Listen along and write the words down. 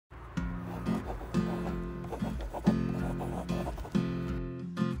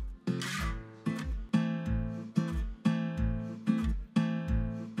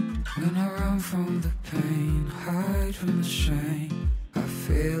When I run from the pain, hide from the shame, I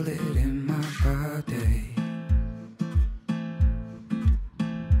feel it in my body.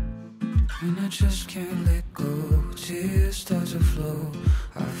 When I just can't let go, tears start to flow,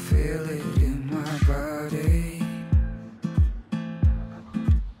 I feel it in my body.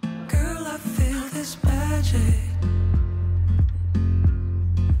 Girl, I feel this magic,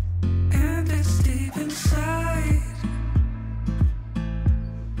 and it's deep inside.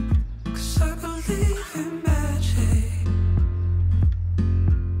 'Cause I believe in magic.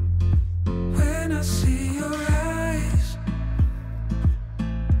 When I see your eyes,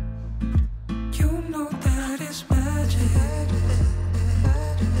 you know that it's magic.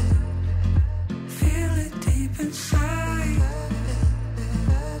 Feel it deep inside.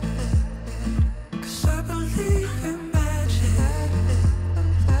 'Cause I believe in magic.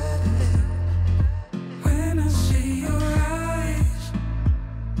 When I see your eyes,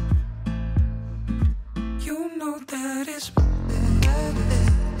 you know that it's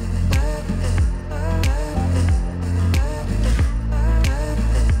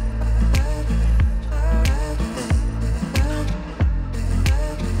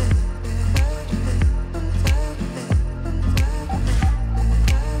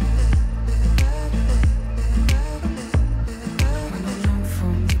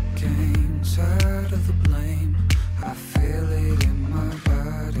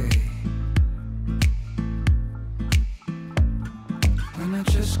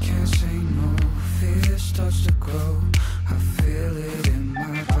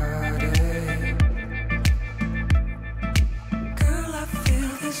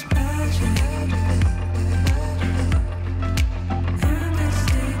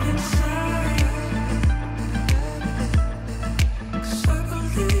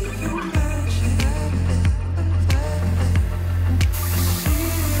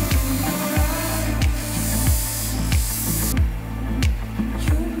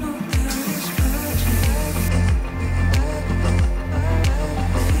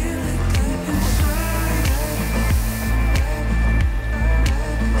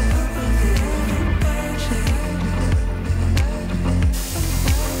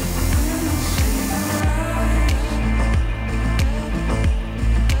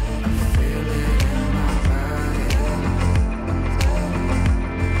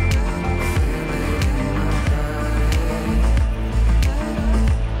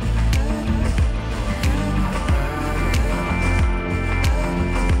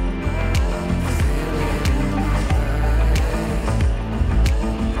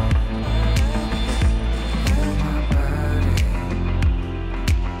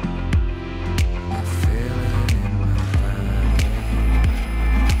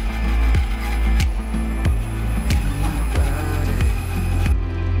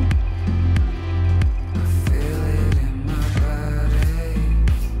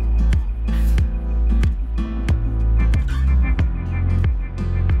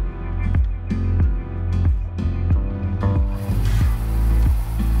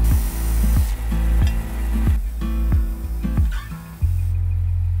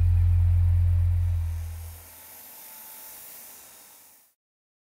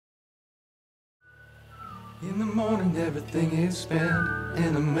in the morning, everything is spent,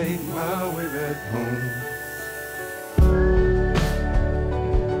 and I make my way back home.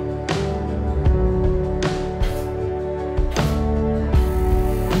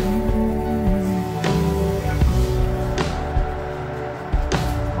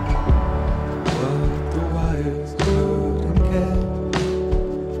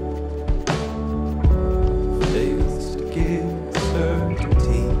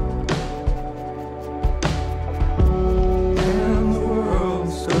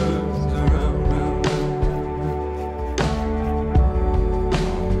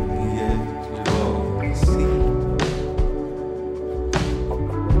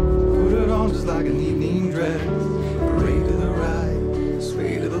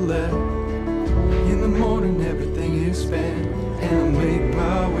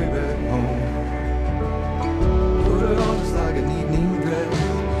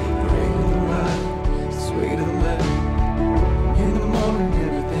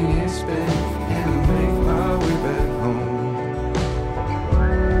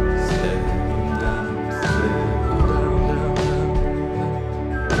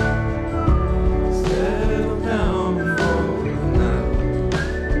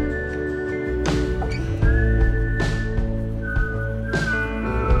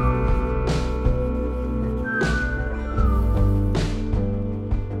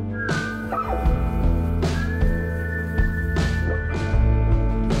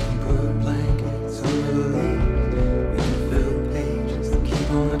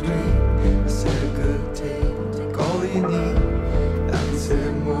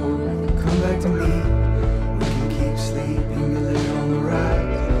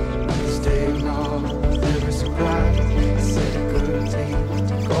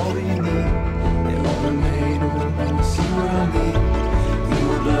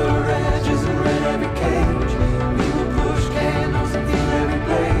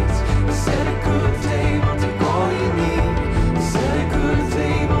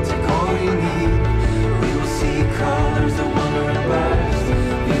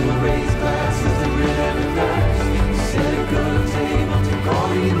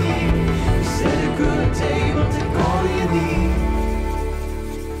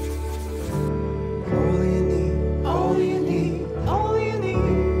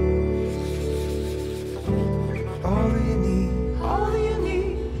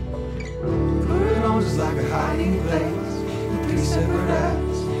 wayward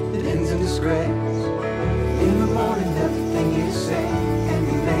eyes that ends in disgrace. In the morning everything is safe and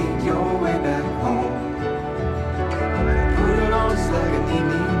you made your way back home. Put it on just like an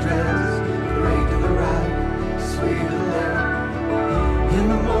evening dress, parade to the right, sway to the left. In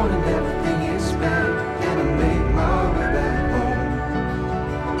the morning